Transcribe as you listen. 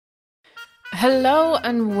Hello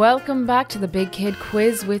and welcome back to the Big Kid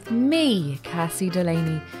Quiz with me, Cassie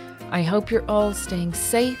Delaney. I hope you're all staying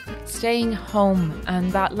safe, staying home,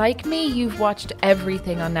 and that, like me, you've watched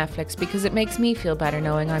everything on Netflix because it makes me feel better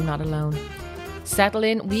knowing I'm not alone. Settle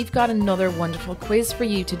in, we've got another wonderful quiz for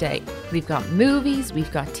you today. We've got movies,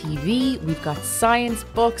 we've got TV, we've got science,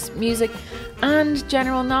 books, music, and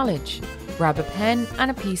general knowledge. Grab a pen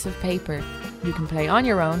and a piece of paper. You can play on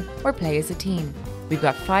your own or play as a team. We've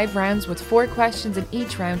got 5 rounds with 4 questions in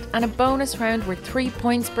each round and a bonus round worth 3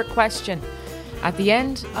 points per question. At the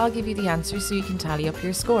end, I'll give you the answers so you can tally up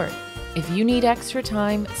your score. If you need extra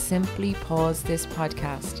time, simply pause this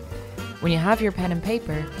podcast. When you have your pen and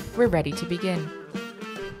paper, we're ready to begin.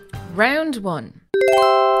 Round 1.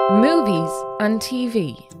 Movies and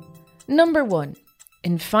TV. Number 1.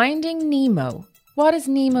 In Finding Nemo, what is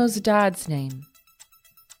Nemo's dad's name?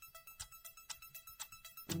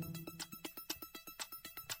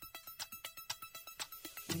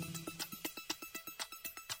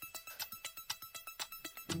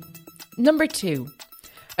 Number 2.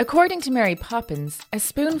 According to Mary Poppins, a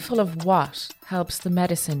spoonful of what helps the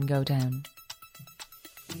medicine go down?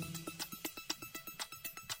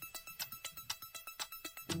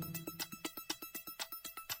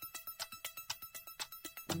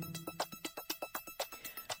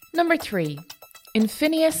 Number 3. In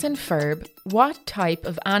Phineas and Ferb, what type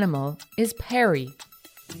of animal is Perry?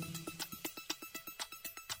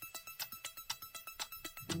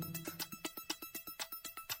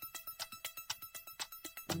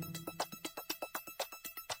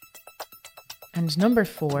 And number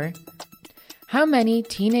 4, how many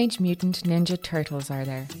Teenage Mutant Ninja Turtles are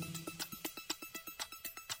there?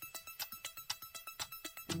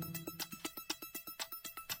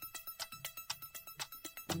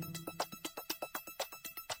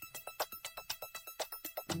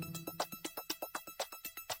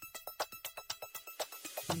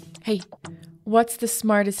 Hey, what's the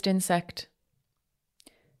smartest insect?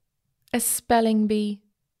 A spelling bee.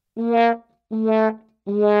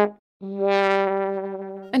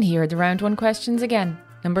 And here are the round 1 questions again.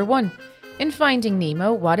 Number 1. In Finding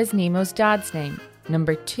Nemo, what is Nemo's dad's name?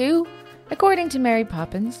 Number 2. According to Mary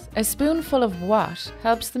Poppins, a spoonful of what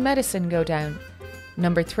helps the medicine go down?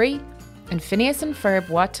 Number 3. In Phineas and Ferb,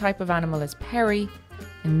 what type of animal is Perry?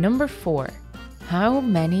 And number 4. How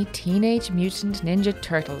many Teenage Mutant Ninja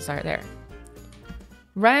Turtles are there?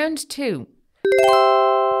 Round 2.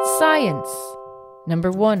 Science. Number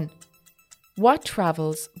 1. What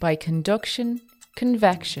travels by conduction,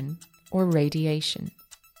 convection, or radiation?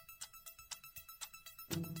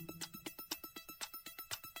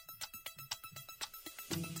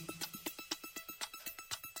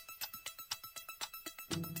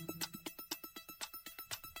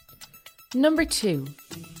 Number 2.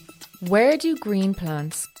 Where do green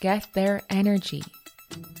plants get their energy?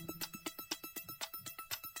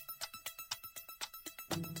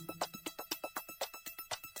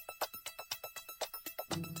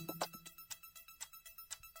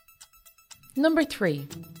 Number 3.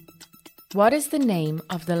 What is the name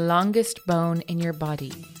of the longest bone in your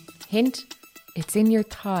body? Hint, it's in your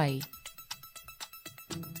thigh.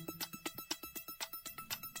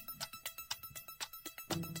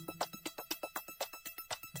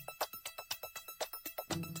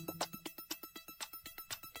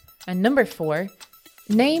 And number 4.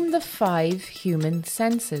 Name the 5 human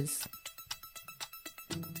senses.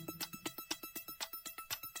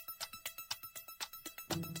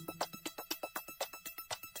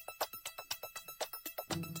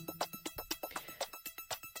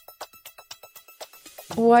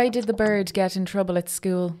 Why did the bird get in trouble at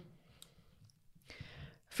school?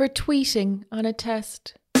 For tweeting on a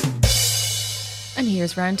test. And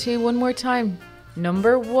here's round 2 one more time.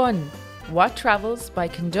 Number 1. What travels by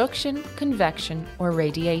conduction, convection, or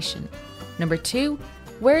radiation? Number 2.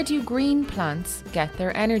 Where do green plants get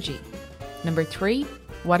their energy? Number 3.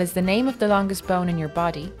 What is the name of the longest bone in your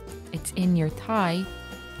body? It's in your thigh.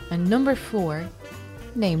 And number 4.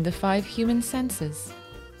 Name the 5 human senses.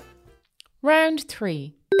 Round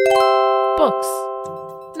 3. Books.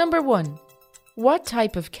 Number 1. What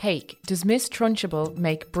type of cake does Miss Trunchbull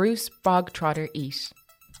make Bruce Bogtrotter eat?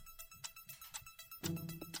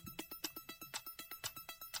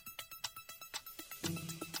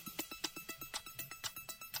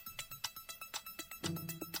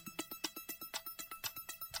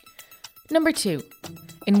 Number 2.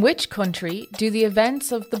 In which country do the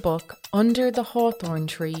events of the book Under the Hawthorn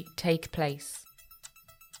Tree take place?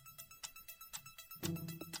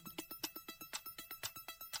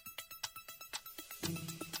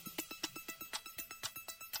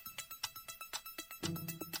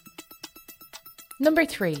 Number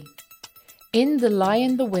 3. In The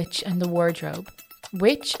Lion, the Witch and the Wardrobe,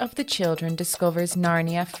 which of the children discovers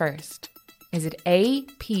Narnia first? Is it A.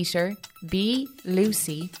 Peter, B.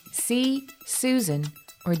 Lucy, C. Susan,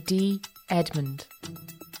 or D. Edmund?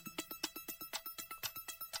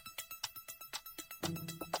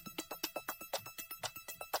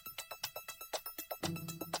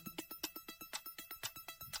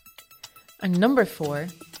 And number 4,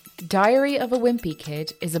 Diary of a Wimpy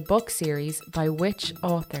Kid is a book series by which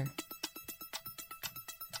author?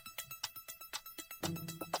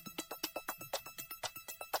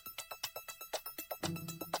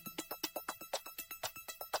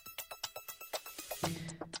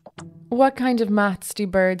 What kind of maths do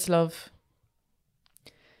birds love?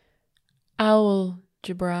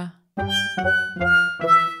 Algebra.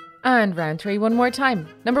 And round 3 one more time.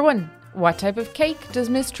 Number 1, what type of cake does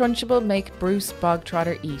Miss Trunchbull make Bruce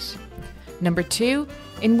Bogtrotter eat? Number 2,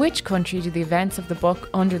 in which country do the events of the book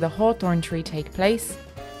Under the Hawthorn Tree take place?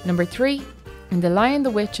 Number 3, in The Lion,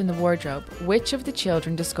 the Witch and the Wardrobe, which of the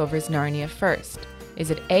children discovers Narnia first?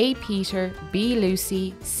 Is it A. Peter, B.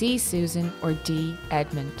 Lucy, C. Susan, or D.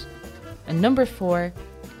 Edmund? And number 4,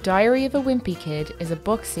 Diary of a Wimpy Kid is a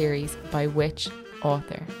book series by which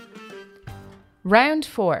author? Round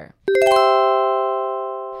 4.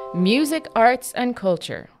 Music, arts and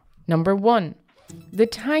culture. Number 1. The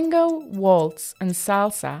tango, waltz and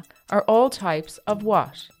salsa are all types of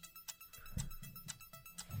what?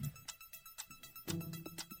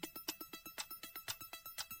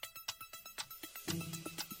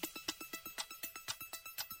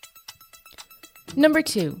 Number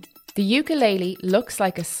 2. The ukulele looks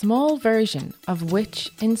like a small version of which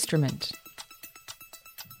instrument?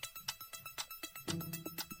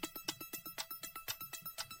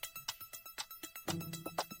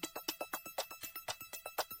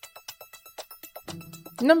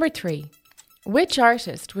 Number 3. Which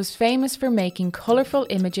artist was famous for making colourful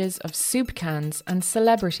images of soup cans and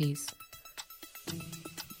celebrities?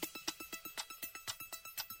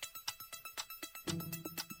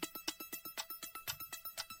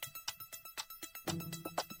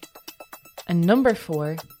 And number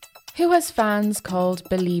 4, who has fans called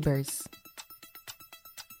Beliebers?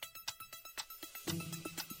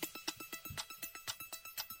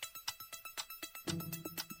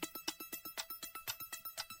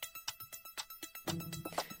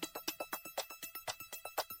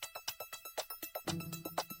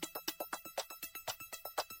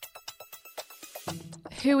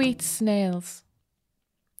 Who eats snails?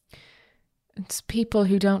 It's people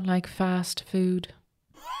who don't like fast food.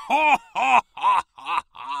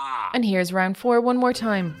 And here's round 4 one more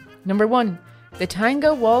time. Number 1, the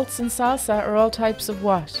tango, waltz and salsa are all types of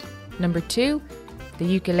what? Number 2, the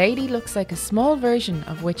ukulele looks like a small version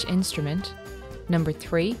of which instrument? Number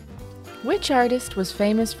 3, which artist was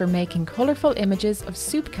famous for making colourful images of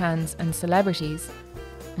soup cans and celebrities?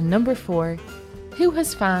 And number 4, who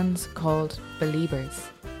has fans called Beliebers?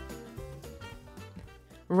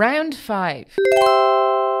 Round 5.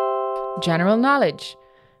 General knowledge.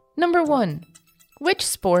 Number 1. Which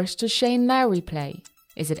sport does Shane Lowry play?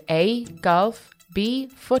 Is it A. Golf, B.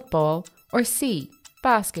 Football, or C.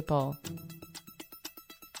 Basketball?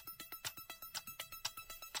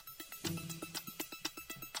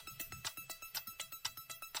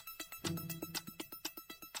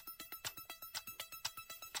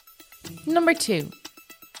 Number 2.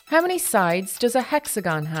 How many sides does a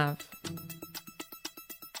hexagon have?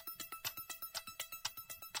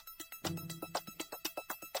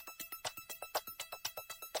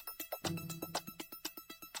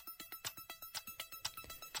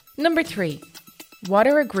 Number 3. What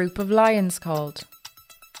are a group of lions called?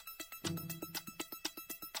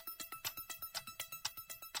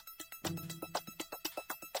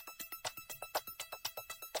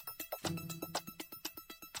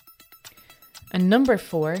 And number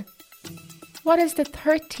 4. What is the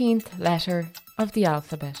 13th letter of the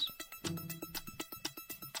alphabet?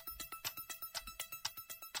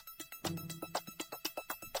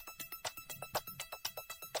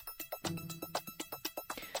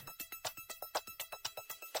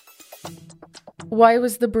 Why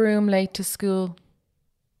was the broom late to school?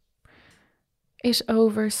 It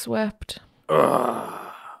overswept.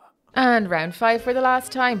 And round 5 for the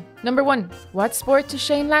last time. Number 1. What sport does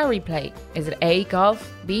Shane Lowry play? Is it A.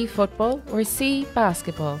 Golf, B. Football, or C.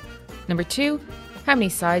 Basketball? Number 2. How many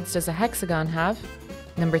sides does a hexagon have?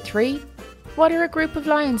 Number 3. What are a group of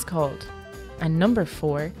lions called? And number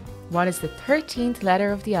 4. What is the 13th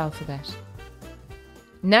letter of the alphabet?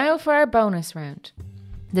 Now for our bonus round.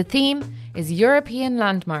 The theme is European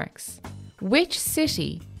landmarks. Which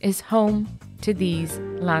city is home to these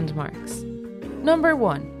landmarks? Number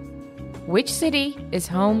 1. Which city is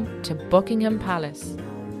home to Buckingham Palace?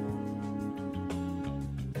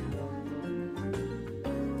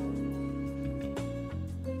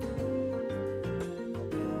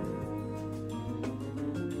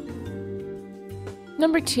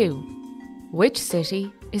 Number 2. Which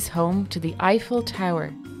city is home to the Eiffel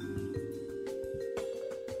Tower?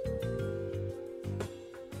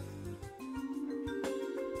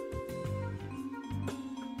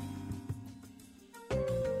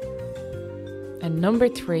 And number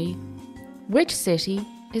 3. Which city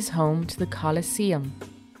is home to the Colosseum?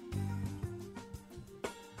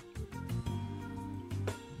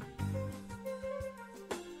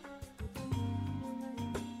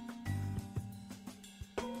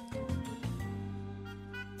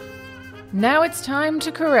 Now it's time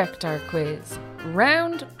to correct our quiz.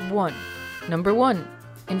 Round 1. Number 1.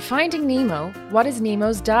 In Finding Nemo, what is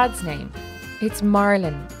Nemo's dad's name? It's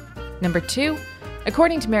Marlin. Number 2.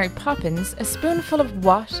 According to Mary Poppins, a spoonful of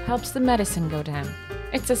what helps the medicine go down?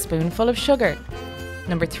 It's a spoonful of sugar.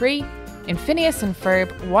 Number 3. In Phineas and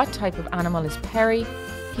Ferb, what type of animal is Perry?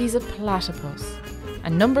 He's a platypus.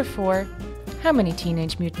 And number 4. How many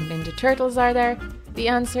Teenage Mutant Ninja Turtles are there? The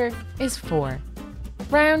answer is 4.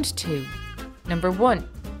 Round 2. Number 1.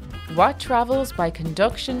 What travels by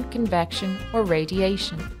conduction, convection, or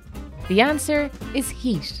radiation? The answer is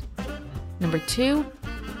heat. Number 2.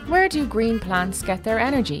 Where do green plants get their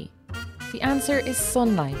energy? The answer is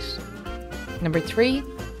sunlight. Number 3.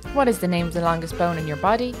 What is the name of the longest bone in your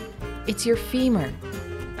body? It's your femur.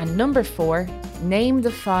 And number 4. Name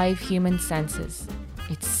the 5 human senses.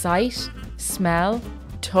 It's sight, smell,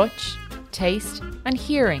 touch, taste, and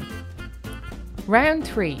hearing. Round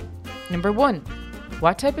 3. Number 1.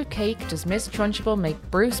 What type of cake does Miss Trunchbull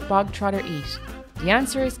make Bruce Bogtrotter eat? The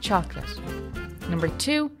answer is chocolate. Number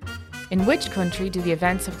 2. In which country do the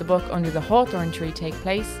events of the book Under the Hawthorn Tree take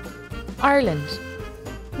place? Ireland.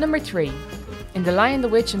 Number 3. In The Lion, the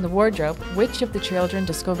Witch and the Wardrobe, which of the children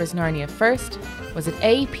discovers Narnia first? Was it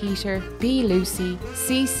A. Peter, B. Lucy,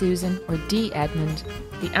 C. Susan, or D. Edmund?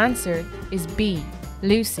 The answer is B.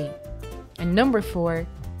 Lucy. And number 4.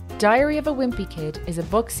 Diary of a Wimpy Kid is a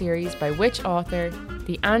book series by which author?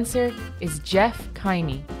 The answer is Jeff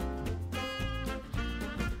Kiney.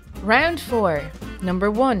 Round 4.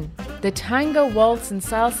 Number 1. The tango, waltz and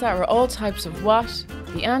salsa are all types of what?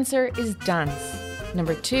 The answer is dance.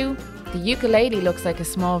 Number 2. The ukulele looks like a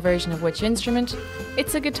small version of which instrument?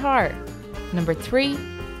 It's a guitar. Number 3.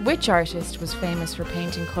 Which artist was famous for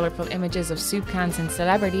painting colourful images of soup cans and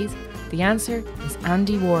celebrities? The answer is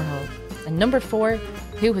Andy Warhol. And number 4.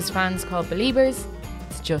 Who his fans call Beliebers?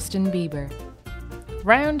 It's Justin Bieber.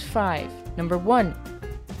 Round 5. Number 1.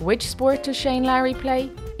 Which sport does Shane Lowry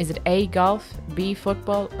play? Is it A. golf, B.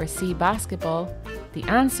 football, or C. basketball? The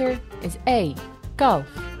answer is A. golf.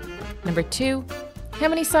 Number 2. How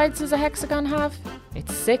many sides does a hexagon have?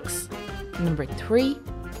 It's 6. Number 3.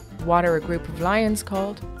 What are a group of lions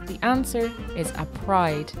called? The answer is a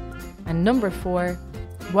pride. And number 4.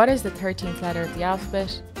 What is the 13th letter of the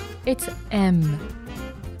alphabet? It's M.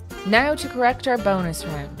 Now to correct our bonus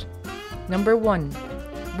round. Number 1.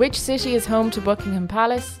 Which city is home to Buckingham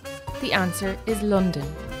Palace? The answer is London.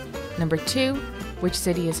 Number 2. Which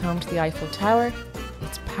city is home to the Eiffel Tower?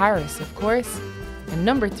 It's Paris, of course. And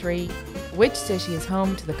number 3. Which city is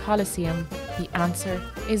home to the Colosseum? The answer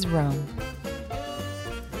is Rome.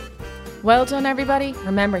 Well done, everybody.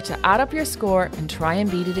 Remember to add up your score and try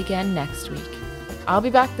and beat it again next week. I'll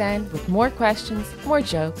be back then with more questions, more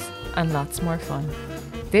jokes, and lots more fun.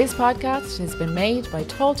 This podcast has been made by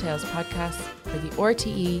Tall Tales Podcasts for the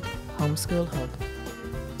RTE Homeschool Hub.